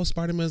 how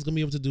Spider-Man is going to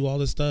be able to do all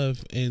this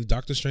stuff and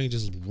Doctor Strange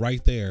is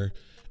right there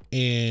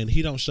and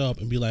he don't show up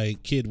and be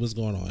like, kid, what's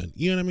going on?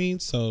 You know what I mean?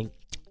 So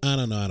I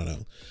don't know.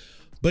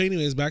 But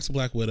anyways, back to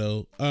Black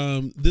Widow.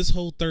 This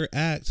whole third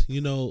act, you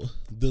know,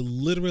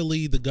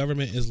 literally the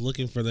government is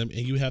looking for them, and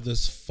you have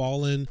this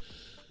fallen,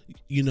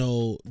 you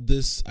know,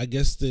 this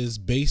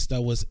base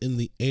that was in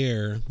the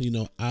air, you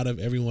know, out of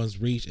everyone's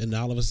reach, and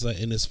all of a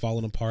sudden it's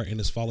falling apart and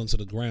it's falling to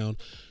the ground.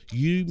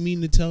 You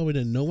mean to tell me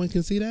that no one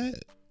can see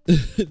that?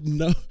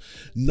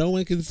 no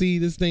one can see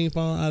this thing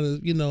fall out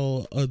of, you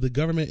know, the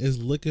government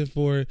is looking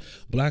for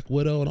Black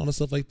Widow and all the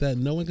stuff like that.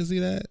 No one can see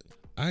that,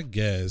 I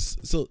guess.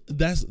 So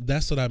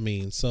that's what I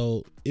mean.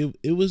 So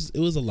it was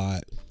a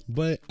lot,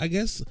 but I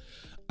guess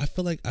I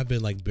feel like I've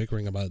been like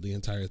bickering about the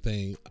entire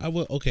thing.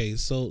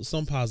 So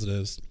some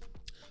positives.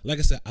 Like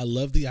I said, I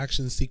love the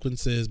action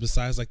sequences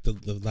besides like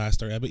the last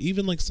third act, but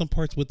even like some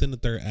parts within the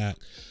third act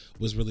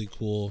was really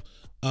cool.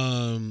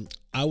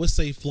 I would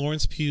say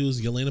Florence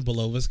Pugh's Yelena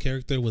Belova's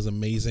character was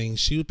amazing.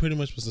 She pretty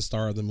much was the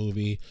star of the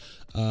movie,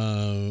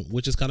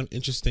 which is kind of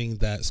interesting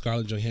that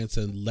Scarlett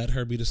Johansson let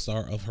her be the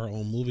star of her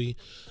own movie.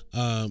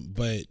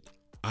 But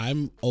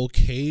I'm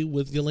okay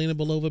with Yelena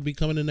Belova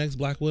becoming the next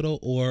Black Widow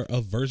or a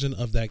version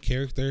of that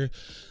character.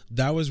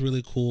 That was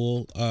really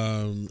cool.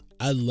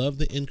 I love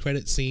the end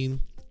credit scene.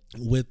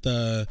 with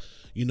her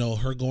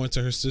going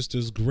to her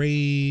sister's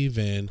grave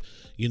and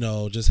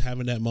just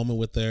having that moment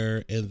with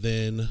her, and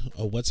then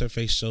what's her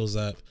face shows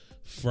up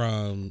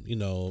from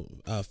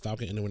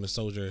Falcon and the Winter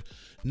Soldier.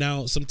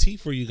 Now, some tea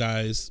for you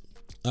guys.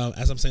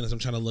 As I'm saying this, I'm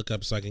trying to look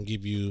up so I can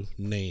give you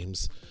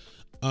names.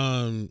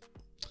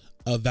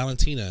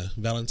 Valentina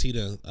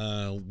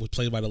was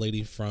played by the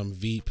lady from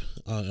Veep,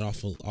 and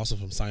also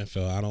from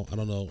Seinfeld. I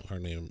don't know her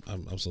name.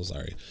 I'm so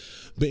sorry,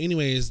 but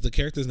anyways, the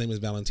character's name is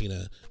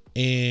Valentina,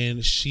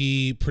 and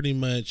she pretty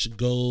much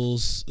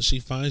she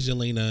finds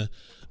Yelena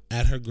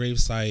at her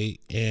gravesite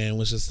and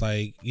was just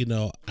like,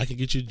 I can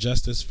get you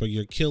justice for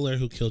your killer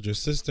who killed your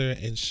sister,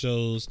 and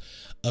shows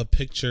a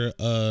picture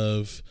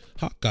of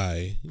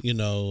Hawkeye,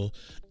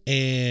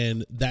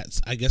 and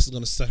that's, I guess, is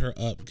going to set her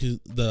up, because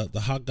the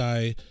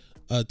Hawkeye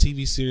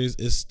TV series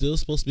is still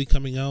supposed to be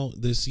coming out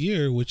this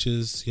year, which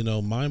is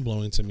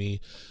mind-blowing to me.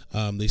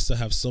 They still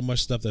have so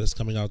much stuff that is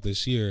coming out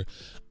this year,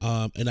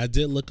 and I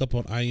did look up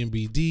on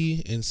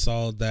IMDb and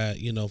saw that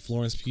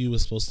Florence Pugh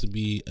was supposed to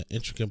be an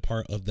intricate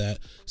part of that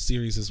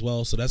series as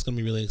well, so that's going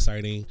to be really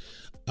exciting.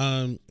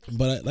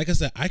 But like I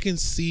said, I can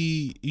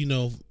see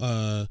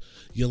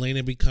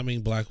Yelena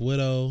becoming Black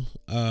Widow.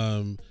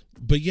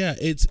 But yeah,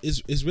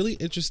 it's really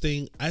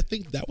interesting. I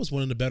think that was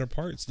one of the better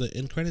parts, the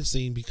end credit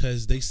scene,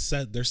 because they're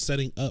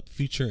setting up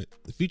future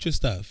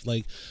stuff.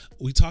 Like,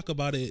 we talk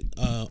about it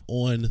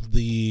on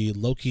the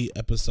Loki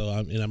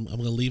episode, and I'm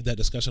gonna leave that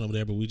discussion over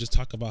there. But we just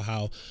talk about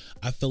how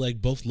I feel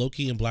like both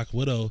Loki and Black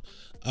Widow,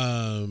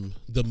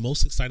 the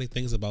most exciting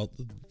things about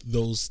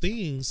those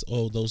things,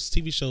 or those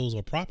TV shows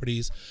or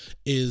properties,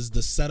 is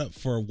the setup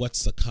for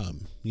what's to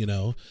come.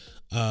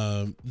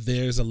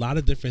 There's a lot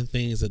of different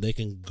things that they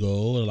can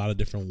go a lot of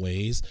different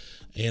ways,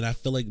 and I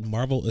feel like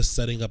Marvel is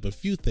setting up a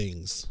few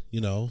things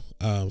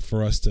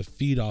for us to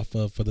feed off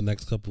of for the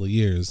next couple of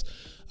years.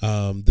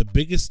 The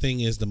biggest thing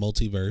is the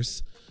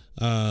multiverse.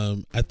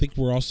 I think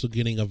we're also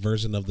getting a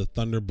version of the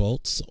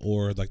Thunderbolts,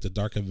 or like the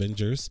Dark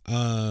Avengers.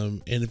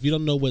 And if you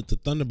don't know what the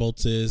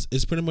Thunderbolts is,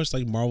 it's pretty much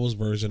like Marvel's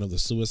version of the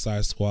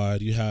Suicide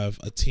Squad. You have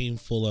a team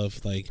full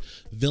of like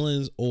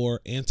villains, or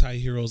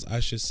anti-heroes,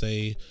 I should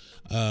say,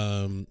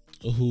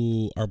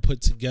 who are put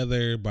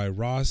together by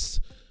Ross,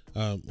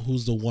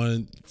 who's the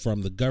one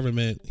from the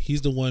government.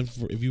 He's the one,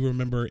 if you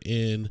remember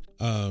in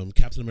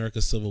Captain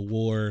America Civil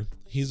War,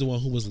 he's the one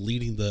who was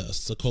leading the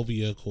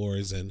Sokovia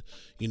Accords, and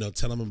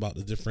tell them about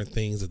the different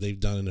things that they've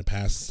done in the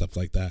past and stuff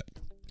like that.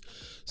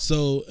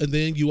 So, and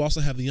then you also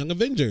have the Young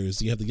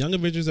Avengers. You have the Young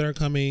Avengers that are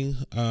coming.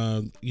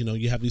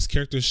 You have these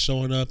characters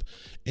showing up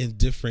in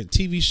different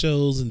TV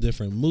shows and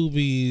different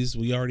movies.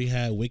 We already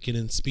had Wicked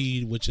and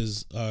Speed, which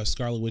is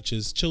Scarlet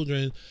Witch's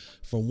children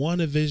from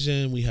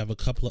WandaVision. We have a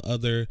couple of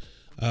other.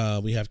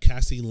 We have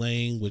Cassie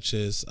Lang, which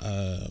is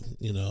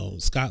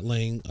Scott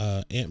Lang,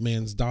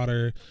 Ant-Man's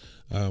daughter.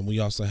 We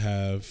also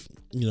have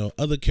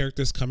other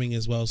characters coming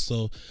as well.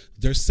 So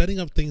they're setting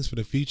up things for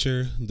the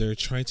future. They're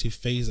trying to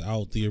phase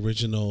out the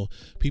original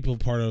people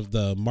part of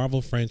the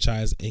Marvel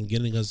franchise and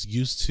getting us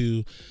used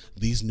to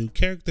these new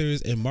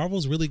characters, and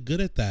Marvel's really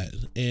good at that.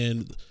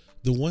 And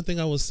the one thing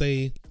I would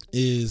say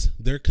is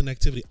their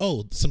connectivity.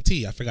 Oh, some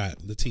tea. I forgot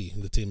the tea.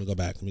 Let me go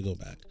back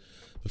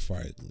before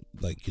I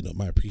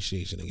my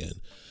appreciation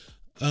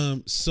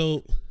again.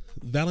 So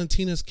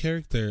Valentina's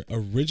character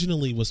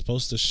originally was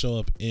supposed to show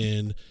up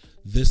in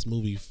this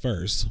movie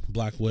first,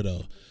 Black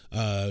Widow.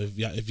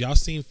 If y'all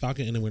seen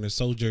Falcon and the Winter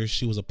Soldier,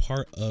 she was a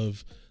part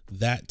of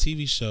that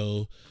TV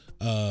show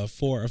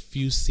for a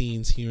few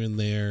scenes here and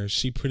there.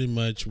 She pretty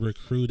much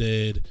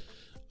recruited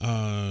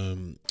a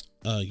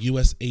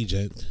U.S.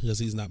 agent, because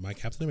he's not my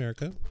Captain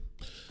America.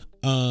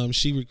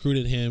 She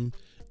recruited him,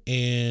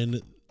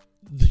 and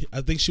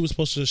I think she was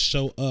supposed to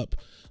show up.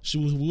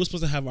 We were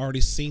supposed to have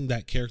already seen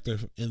that character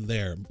in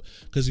there,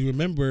 because you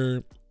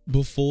remember,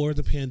 before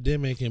the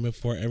pandemic and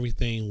before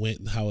everything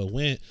went how it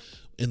went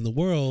in the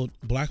world,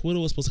 Black Widow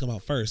was supposed to come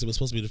out first. It was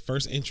supposed to be the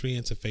first entry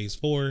into Phase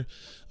 4.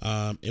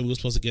 It was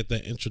supposed to get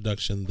that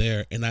introduction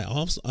there, and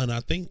I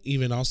think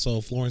even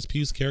also Florence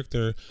Pugh's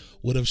character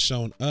would have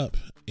shown up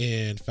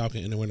in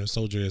Falcon and the Winter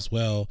Soldier as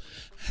well,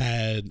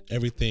 had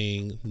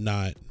everything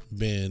not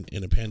been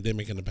in a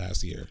pandemic in the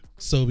past year.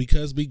 So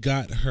because we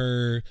got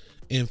her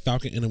in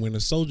Falcon and the Winter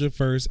Soldier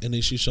first, and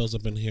then she shows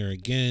up in here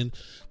again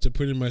to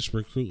pretty much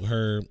recruit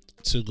her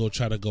to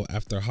try to go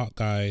after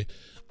Hawkeye.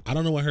 I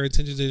don't know what her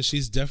intentions is.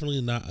 She's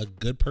definitely not a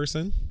good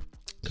person,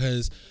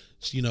 because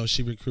she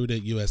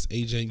recruited U.S.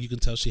 agent. You can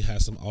tell she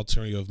has some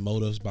ulterior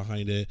motives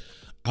behind it.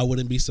 I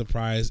wouldn't be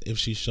surprised if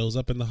she shows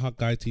up in the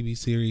Hawkeye TV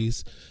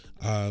series.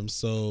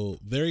 So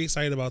very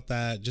excited about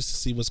that, just to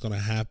see what's going to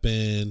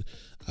happen.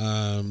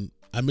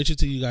 I mentioned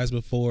to you guys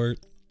before,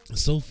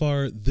 so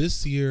far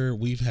this year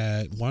we've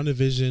had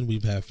WandaVision,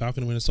 we've had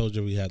Falcon and Winter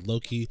Soldier, we had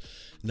Loki,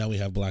 now we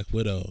have Black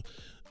Widow.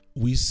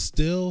 We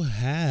still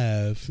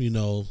have,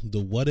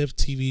 the What If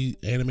TV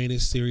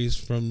animated series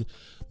from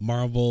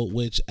Marvel,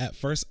 which at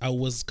first I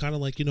was kind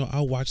of like,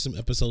 I'll watch some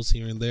episodes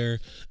here and there,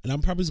 and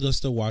I'm probably going to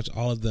still watch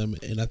all of them.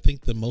 And I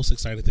think the most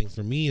exciting thing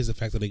for me is the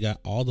fact that they got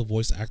all the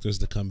voice actors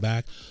to come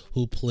back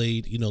who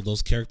played,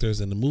 those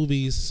characters in the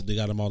movies. So they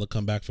got them all to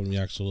come back from the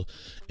actual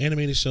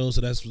animated show.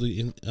 So that's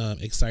really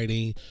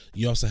exciting.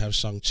 You also have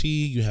Shang-Chi,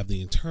 you have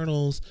the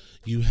Eternals,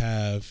 you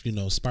have,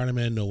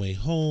 Spider-Man No Way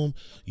Home,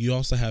 you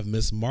also have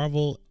Miss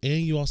Marvel,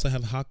 and you also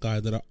have Hawkeye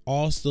that are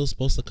all still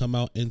supposed to come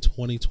out in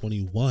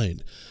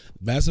 2021.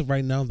 As of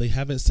right now, they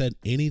haven't said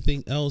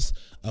anything else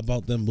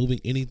about them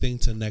moving anything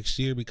to next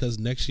year, because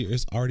next year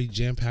is already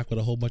jam-packed with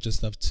a whole bunch of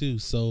stuff too.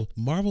 So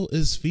Marvel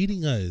is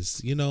feeding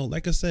us,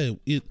 like I said,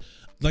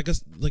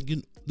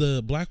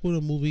 the Black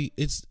Widow movie,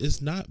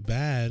 it's not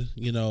bad,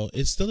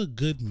 it's still a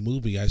good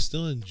movie. I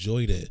still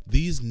enjoyed it.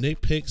 These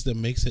nitpicks that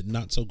makes it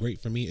not so great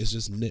for me is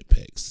just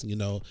nitpicks.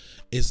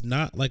 It's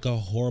not like a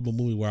horrible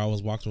movie where I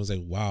was watching and was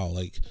like, wow,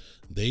 like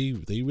they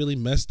really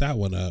messed that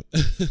one up.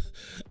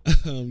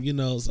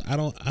 So I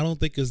don't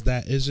think it's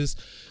that. It's just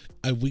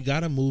we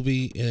got a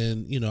movie,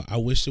 and I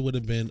wish it would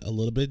have been a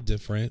little bit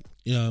different,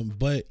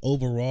 but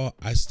overall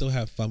I still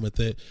have fun with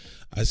it.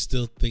 I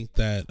still think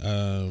that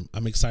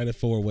I'm excited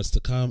for what's to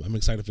come. I'm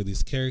excited for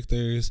these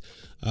characters.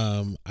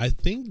 I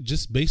think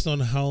just based on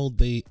how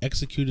they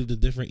executed the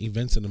different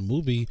events in the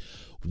movie,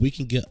 we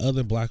can get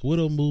other Black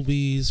Widow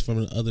movies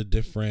from other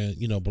different,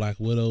 Black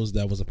Widows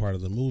that was a part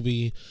of the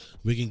movie.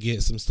 We can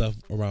get some stuff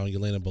around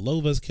Yelena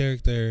Belova's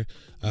character.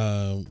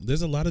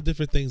 There's a lot of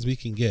different things we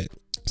can get.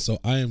 So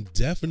I am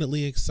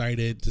definitely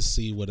excited to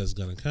see what is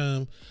going to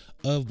come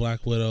of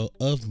Black Widow,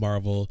 of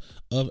Marvel,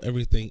 of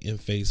everything in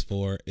Phase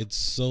 4. It's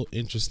so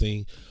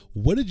interesting.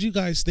 What did you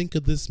guys think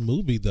of this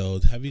movie, though?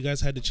 Have you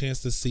guys had the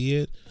chance to see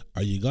it?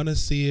 Are you going to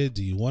see it?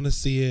 Do you want to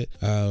see it?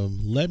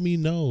 Let me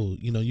know.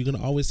 You can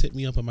always hit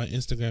me up on my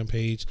Instagram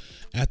page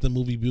at the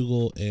Movie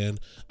Bugle, and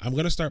I'm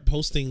going to start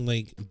posting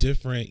like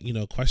different,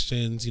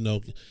 questions,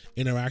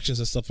 interactions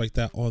and stuff like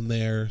that on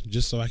there,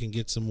 just so I can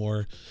get some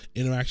more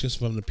interactions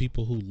from the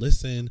people who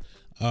listen.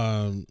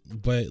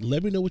 But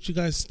let me know what you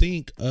guys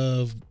think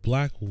of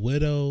Black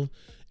Widow,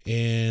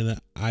 and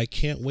I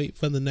can't wait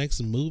for the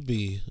next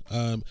movie.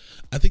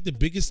 I think the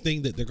biggest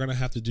thing that they're going to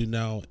have to do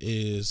now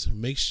is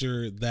make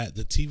sure that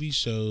the TV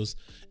shows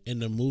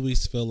and the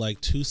movies feel like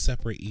two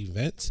separate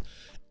events.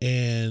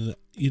 And,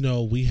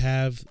 we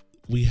have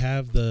 3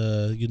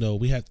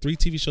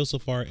 TV shows so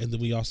far, and then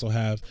we also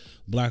have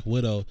Black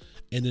Widow.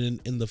 And then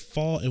in the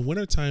fall and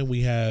winter time,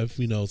 we have,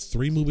 3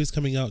 movies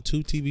coming out, 2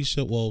 TV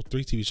shows, well,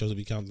 3 TV shows if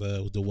you count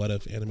the What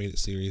If animated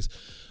series.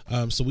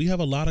 So we have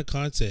a lot of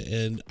content,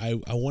 and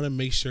I want to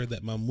make sure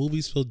that my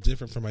movies feel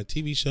different from my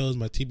TV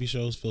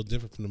shows feel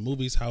different from the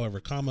movies.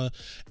 However,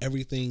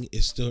 everything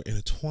is still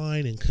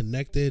intertwined and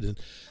connected, and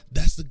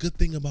that's the good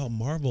thing about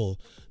Marvel.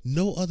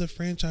 No other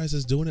franchise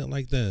is doing it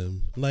like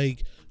them.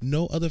 Like,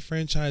 no other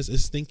franchise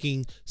is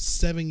thinking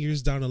 7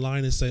 years down the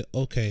line and say,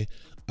 okay,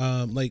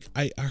 I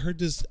heard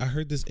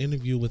this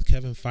interview with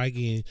Kevin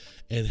Feige,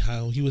 and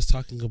how he was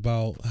talking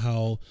about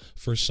how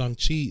for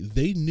Shang-Chi,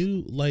 they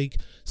knew like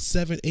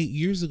 7-8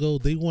 years ago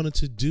they wanted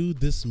to do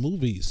this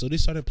movie. So they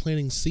started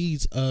planting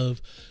seeds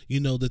of,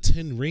 the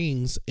 10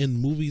 rings in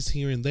movies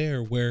here and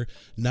there, where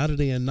now that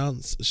they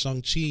announced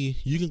Shang-Chi,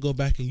 you can go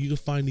back and you can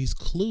find these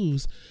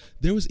clues.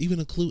 There was even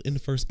a clue in the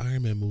first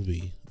Iron Man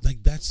movie.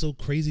 Like, that's so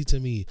crazy to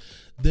me.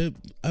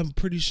 I'm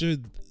pretty sure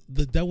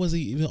that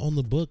wasn't even on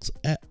the books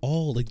at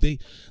all. Like, they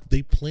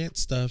plant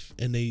stuff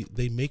and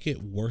they make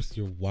it worth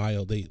your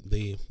while.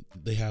 They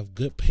have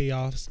good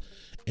payoffs,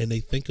 and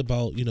they think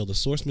about, the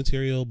source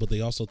material, but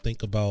they also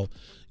think about,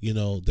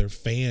 their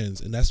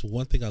fans. And that's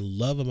one thing I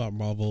love about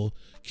Marvel.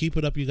 Keep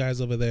it up, you guys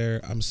over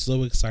there. I'm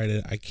so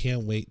excited. I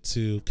can't wait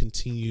to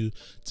continue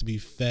to be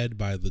fed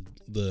by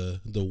the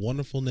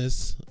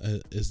wonderfulness.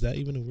 Is that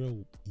even a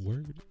real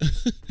word?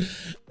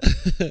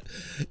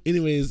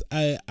 Anyways,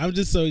 I'm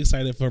just so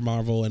excited for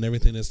Marvel and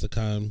everything that's to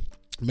come.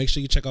 Make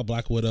sure you check out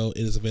Black Widow. It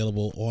is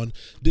available on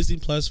Disney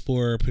Plus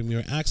for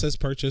premiere access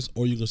purchase,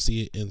 or you can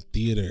see it in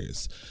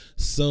theaters.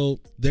 So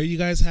there you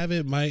guys have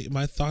it.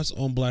 My thoughts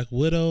on Black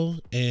Widow.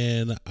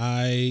 And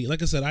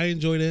like I said, I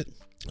enjoyed it.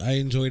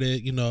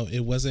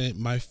 It wasn't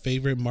my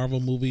favorite Marvel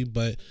movie,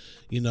 but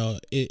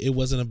it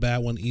wasn't a bad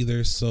one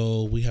either.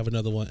 So we have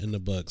another one in the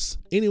books.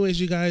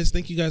 Anyways, you guys,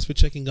 thank you guys for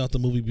checking out the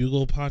Movie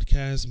Bugle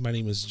podcast. My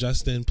name is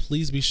Justin.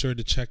 Please be sure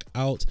to check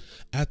out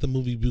at the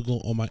Movie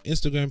Bugle on my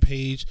Instagram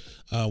page,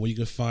 where you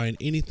can find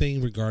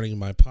anything regarding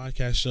my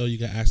podcast show. You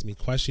can ask me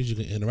questions. You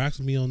can interact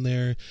with me on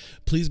there.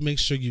 Please make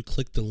sure you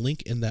click the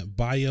link in that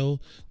bio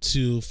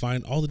to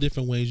find all the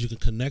different ways you can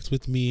connect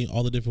with me,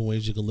 all the different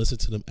ways you can listen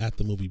to them at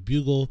the Movie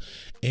Bugle.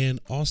 And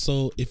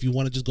also, if you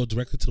want to just go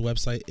directly to the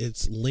website,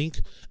 it's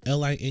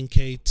linktr.ee/the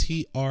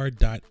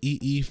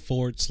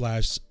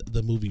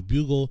Movie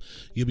Bugle.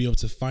 You'll be able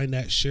to find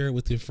that, share it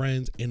with your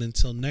friends. And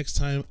until next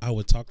time, I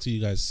will talk to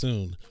you guys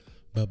soon.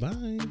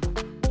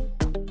 Bye-bye.